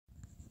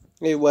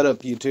Hey, what up,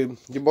 YouTube?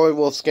 Your boy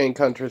Wolfskin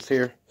Huntress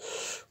here.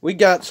 We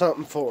got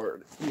something for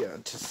you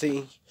to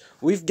see.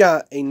 We've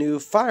got a new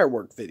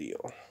firework video.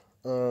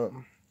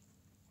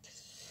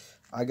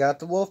 I got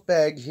the wolf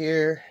bag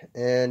here,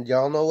 and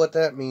y'all know what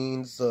that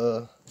means.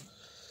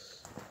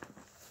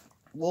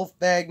 Wolf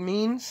bag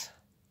means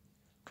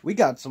we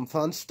got some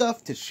fun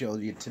stuff to show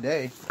you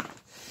today.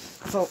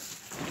 So,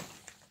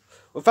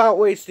 without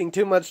wasting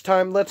too much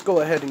time, let's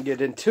go ahead and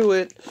get into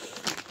it.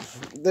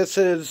 This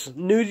is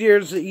New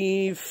Year's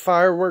Eve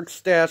Fireworks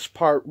Stash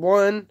Part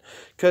 1,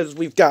 because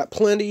we've got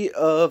plenty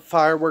of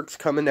fireworks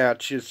coming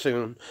at you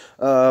soon.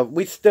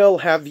 We still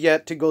have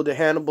yet to go to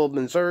Hannibal,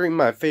 Missouri,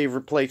 my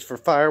favorite place for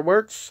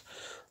fireworks.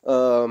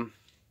 But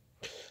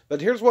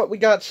here's what we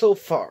got so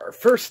far.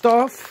 First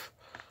off,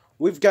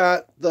 we've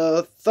got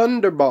the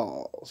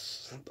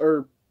Thunderballs.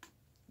 Or,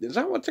 is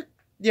that what they're...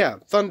 Yeah,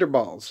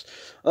 Thunderballs.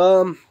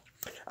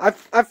 I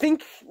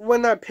think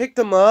when I picked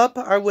them up,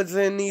 I was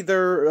in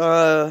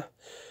either,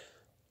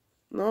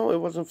 no, it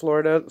wasn't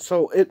Florida,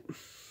 so it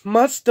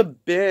must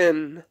have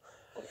been,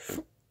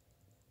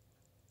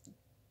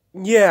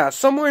 yeah,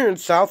 somewhere in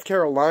South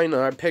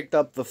Carolina, I picked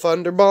up the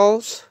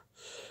Thunderballs.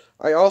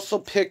 I also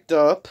picked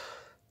up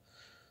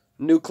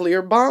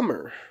Nuclear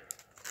Bomber.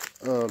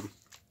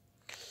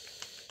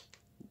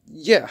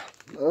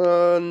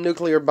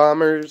 Nuclear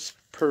Bomber's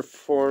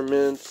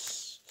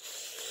performance.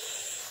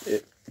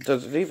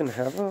 Does it even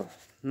have a...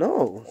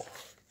 No.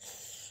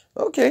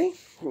 Okay.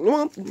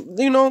 Well,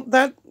 you know,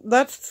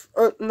 that's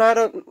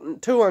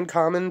not too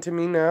uncommon to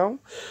me now.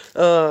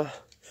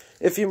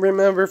 If you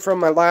remember from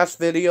my last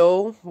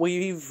video,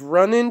 we've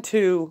run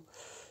into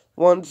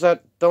ones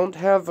that don't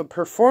have a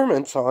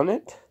performance on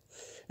it.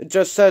 It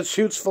just says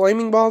shoots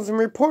flaming balls and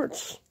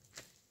reports.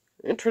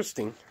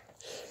 Interesting.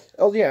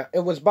 Oh yeah,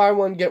 it was buy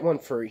one, get one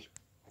free.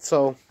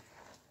 So,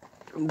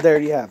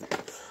 there you have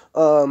it.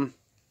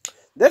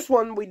 This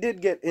one we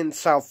did get in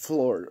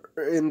Florida,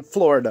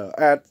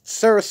 at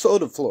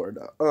Sarasota,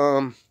 Florida.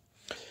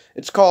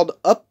 It's called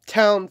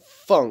Uptown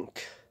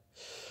Funk.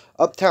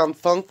 Uptown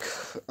Funk,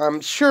 I'm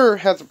sure,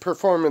 has a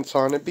performance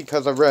on it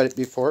because I've read it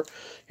before.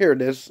 Here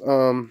it is.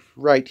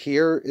 Right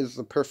here is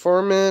the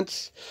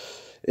performance.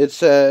 It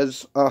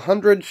says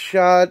 100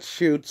 shots,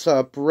 shoots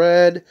up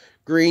red,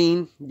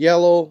 green,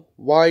 yellow,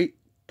 white,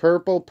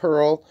 purple,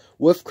 pearl,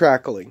 with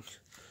crackling.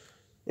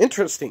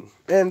 Interesting.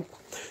 And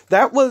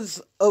that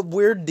was a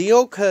weird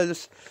deal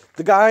because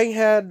the guy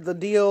had the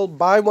deal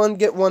buy one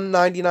get one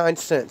 99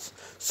 cents.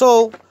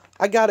 So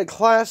I got a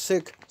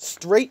classic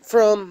straight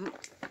from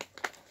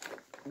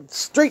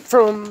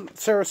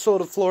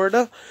Sarasota,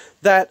 Florida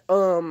that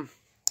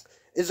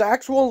is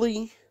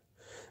actually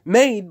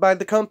made by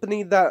the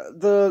company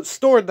the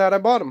store that I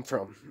bought them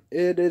from.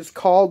 It is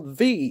called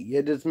V.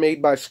 It is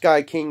made by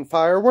Sky King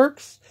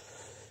Fireworks,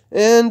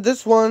 and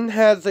this one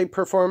has a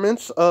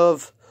performance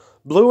of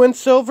blue and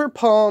silver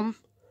palm,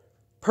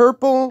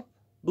 purple,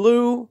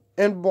 blue,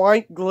 and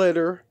white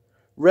glitter,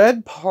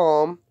 red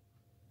palm,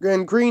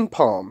 and green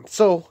palm.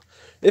 So,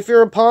 if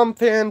you're a palm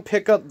fan,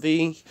 pick up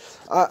V.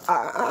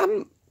 I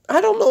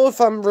don't know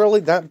if I'm really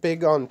that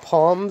big on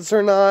palms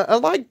or not. I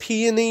like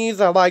peonies,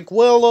 I like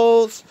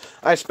willows.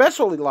 I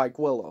especially like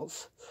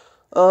willows.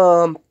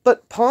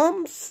 But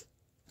palms,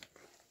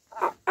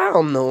 I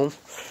don't know.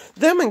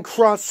 Them and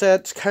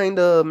crossettes kind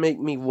of make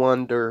me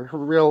wonder,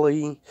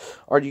 really,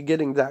 are you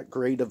getting that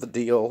great of a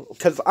deal?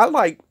 Because I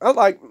like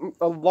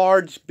a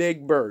large,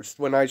 big burst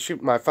when I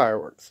shoot my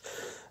fireworks.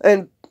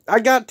 And I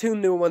got 2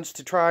 new ones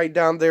to try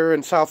down there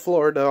in South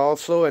Florida,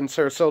 also in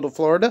Sarasota,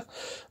 Florida.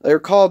 They're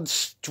called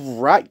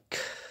Strike.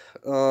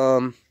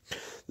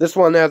 This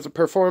one has a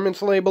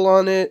performance label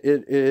on it.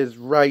 It is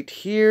right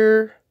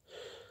here.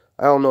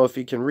 I don't know if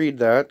you can read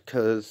that,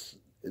 because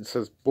it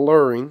says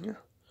blurring.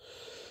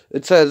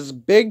 It says,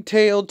 big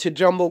tail to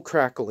jumbo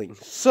crackling.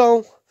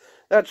 So,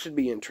 that should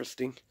be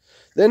interesting.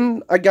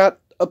 Then, I got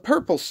a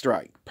Purple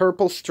Strike.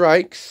 Purple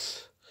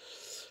Strike's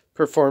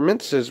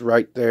performance is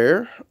right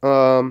there.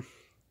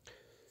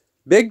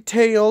 Big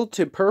tail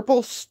to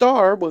purple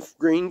star with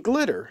green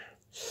glitter.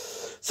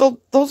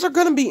 So, those are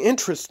going to be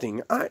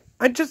interesting.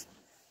 I just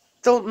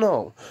don't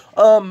know.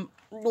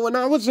 When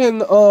I was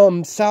in,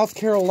 South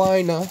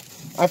Carolina,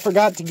 I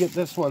forgot to get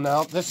this one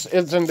out. This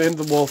isn't in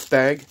the wolf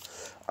bag.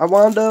 I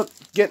wound up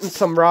getting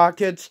some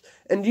rockets,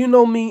 and you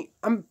know me,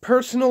 I'm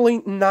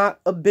personally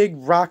not a big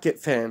rocket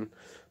fan,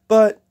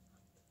 but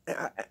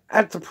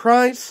at the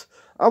price,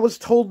 I was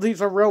told these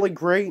are really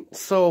great,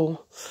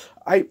 so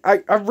I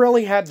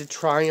really had to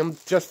try them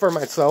just for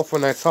myself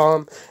when I saw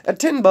them. At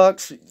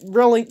 $10,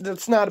 really,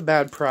 that's not a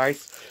bad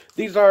price.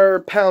 These are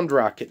pound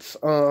rockets.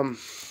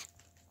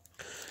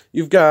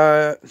 You've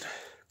got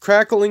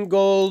crackling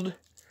gold,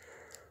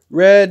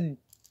 red,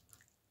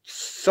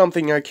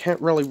 something I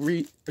can't really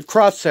read, a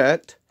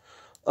crossset,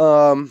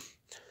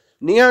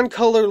 neon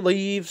color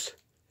leaves,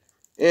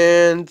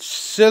 and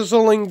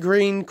sizzling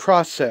green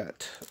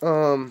crossset.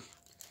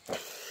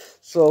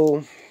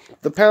 So,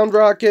 the pound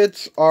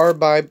rockets are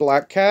by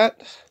Black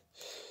Cat.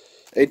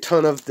 a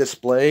ton of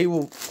display.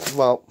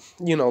 Well,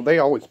 you know, they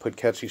always put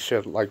catchy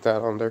shit like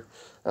that on there.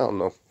 I don't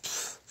know.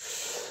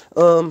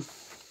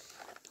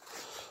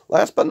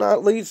 Last but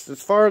not least,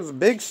 as far as the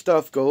big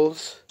stuff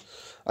goes,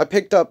 I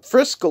picked up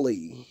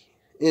Friskily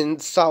in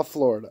South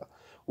Florida,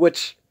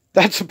 which,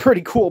 that's a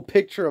pretty cool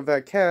picture of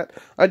that cat.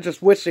 I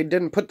just wish they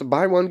didn't put the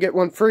buy one, get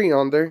one free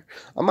on there.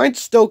 I might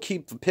still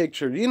keep the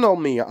picture. You know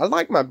me, I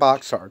like my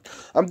box art.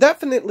 I'm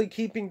definitely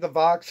keeping the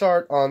box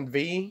art on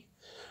V,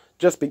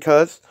 just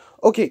because.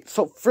 Okay,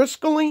 so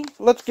Friskily,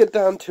 let's get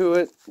down to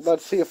it.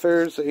 Let's see if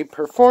there's a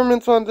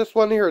performance on this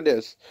one. Here it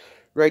is,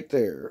 right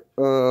there.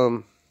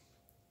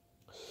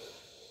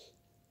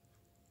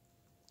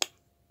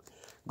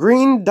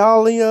 Green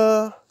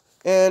dahlia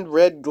and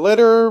red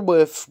glitter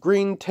with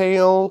green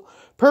tail.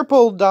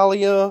 Purple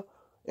dahlia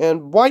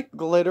and white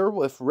glitter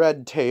with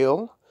red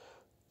tail.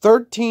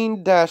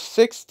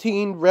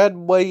 13-16 red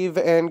wave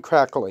and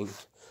crackling.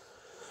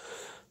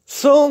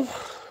 So,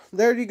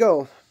 there you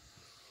go.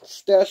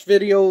 Stash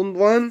video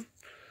 1.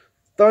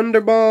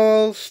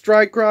 Thunderballs,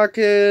 strike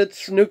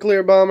rockets,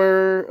 nuclear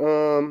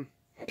bomber,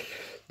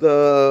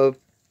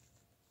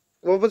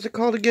 what was it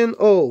called again?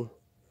 Oh,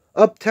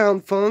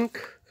 Uptown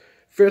Funk,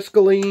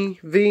 Friskily,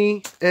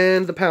 V,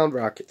 and the Pound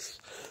Rockets.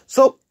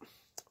 So,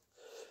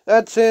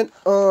 that's it.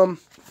 Oh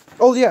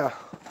yeah,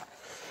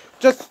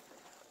 just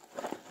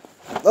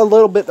a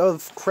little bit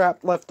of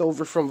crap left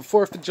over from the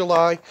 4th of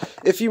July.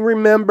 If you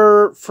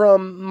remember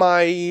from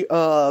my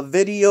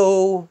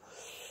video,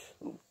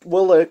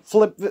 Will it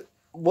flip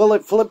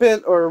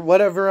it, or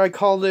whatever I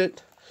called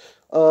it,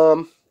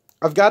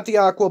 I've got the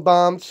Aqua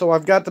Bomb, so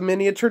I've got the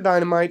miniature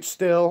dynamite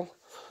still.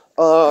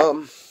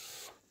 I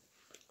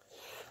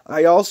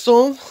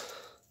also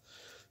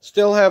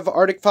still have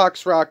Arctic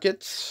Fox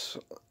rockets,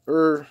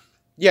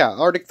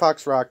 Arctic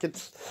Fox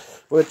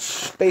rockets,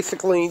 which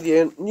basically,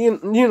 you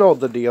know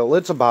the deal.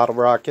 It's a bottle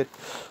rocket.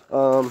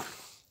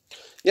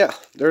 Yeah,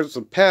 there's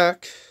a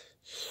pack,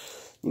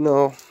 you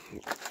know.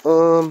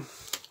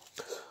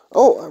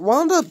 Oh, I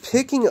wound up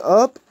picking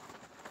up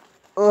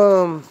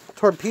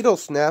torpedo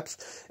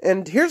snaps,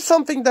 and here's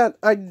something that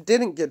I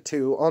didn't get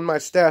to on my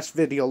stash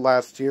video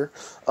last year.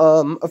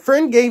 A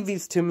friend gave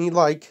these to me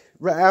like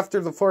after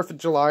the 4th of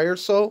July or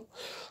so.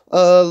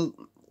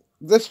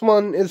 This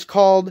one is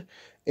called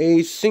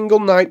a Single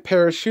Night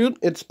Parachute.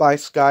 It's by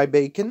Sky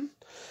Bacon.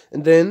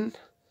 And then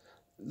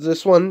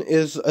this one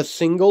is a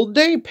Single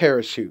Day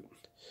Parachute,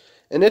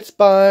 and it's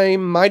by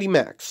Mighty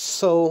Max.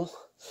 So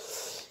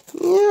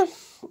yeah,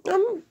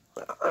 I'm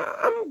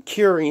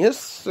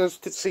curious as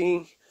to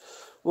see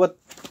what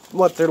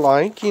they're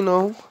like, you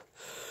know.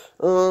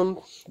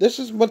 This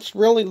is what's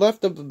really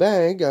left of the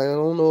bag. I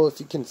don't know if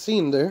you can see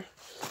in there.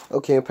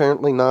 Okay,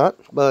 apparently not.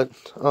 But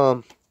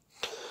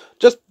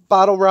just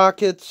bottle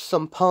rockets,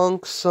 some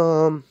punks,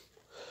 little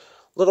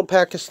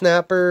pack of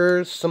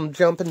snappers, some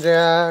jumping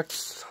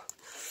jacks.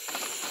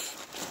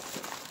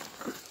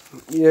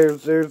 Yeah,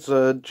 there's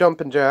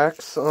jumping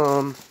jacks.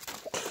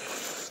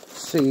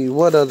 See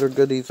what other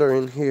goodies are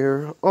in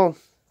here. Oh,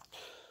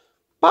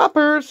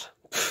 poppers.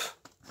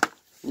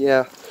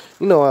 Yeah,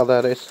 you know how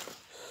that is.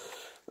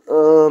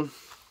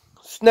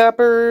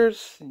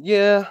 Snappers.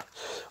 Yeah.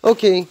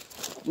 Okay,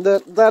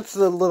 that's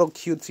the little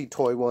cutesy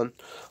toy one.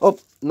 Oh,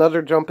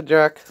 another jumping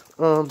jack.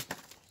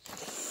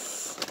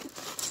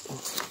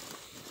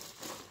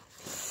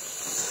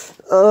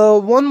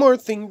 One more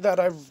thing that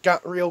I've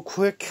got real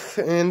quick,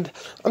 and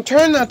I'm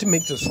trying not to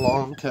make this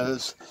long,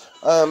 because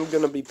I'm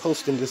gonna be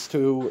posting this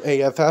to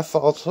AFF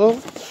also,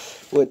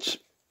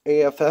 which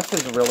AFF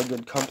is a really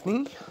good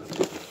company.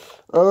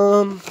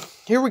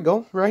 Here we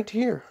go, right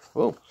here.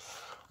 Whoa,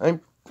 I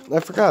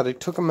forgot, I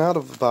took them out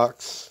of the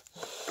box,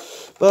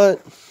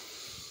 but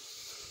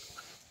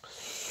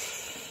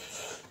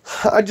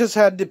I just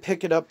had to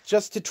pick it up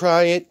just to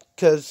try it,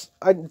 because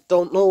I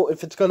don't know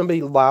if it's going to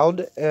be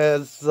loud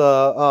as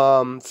the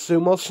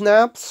sumo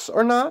snaps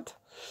or not,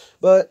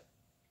 but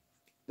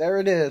there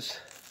it is.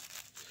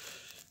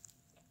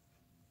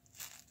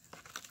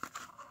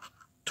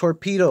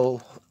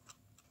 Torpedo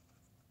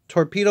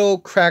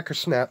cracker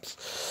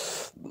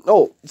snaps.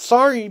 Oh,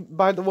 sorry,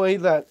 by the way,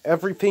 that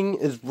everything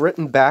is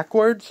written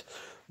backwards,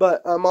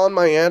 but I'm on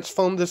my aunt's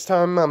phone this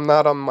time. I'm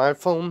not on my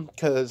phone,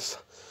 because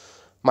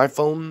my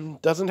phone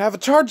doesn't have a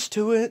charge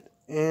to it,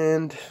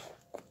 and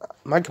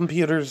my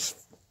computer's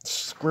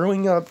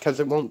screwing up because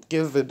it won't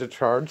give it a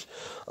charge.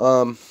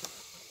 Also,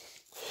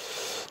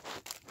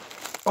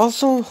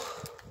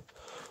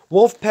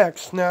 Wolfpack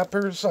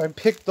snappers, I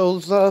picked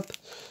those up.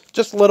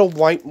 Just little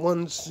white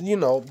ones, you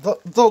know,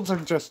 those are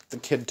just the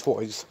kid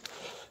toys.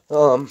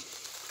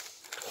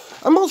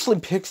 I mostly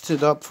picked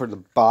it up for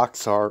the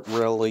box art,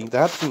 really.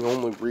 That's the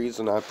only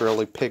reason I've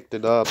really picked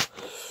it up.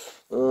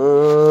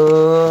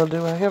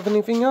 Do I have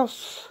anything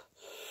else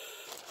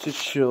to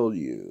show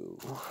you?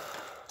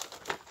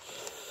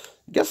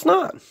 Guess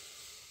not.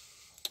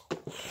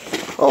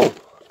 Oh,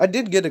 I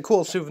did get a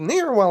cool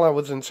souvenir while I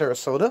was in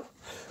Sarasota,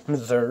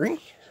 Missouri,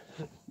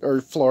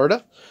 or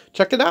Florida.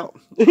 Check it out.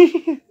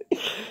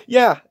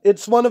 Yeah,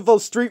 it's one of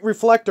those street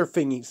reflector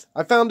thingies.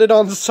 I found it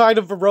on the side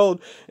of a road,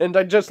 and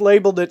I just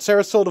labeled it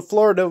Sarasota,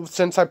 Florida,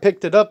 since I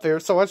picked it up there.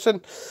 So I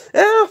said,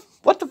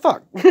 what the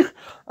fuck?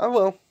 I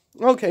will.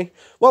 Okay.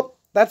 Well,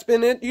 that's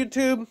been it,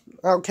 YouTube.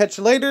 I'll catch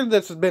you later.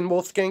 This has been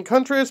Wolfgang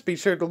Huntress. Be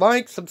sure to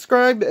like,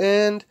 subscribe,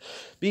 and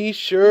be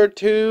sure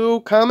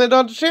to comment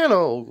on the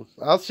channel.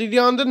 I'll see you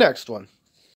on the next one.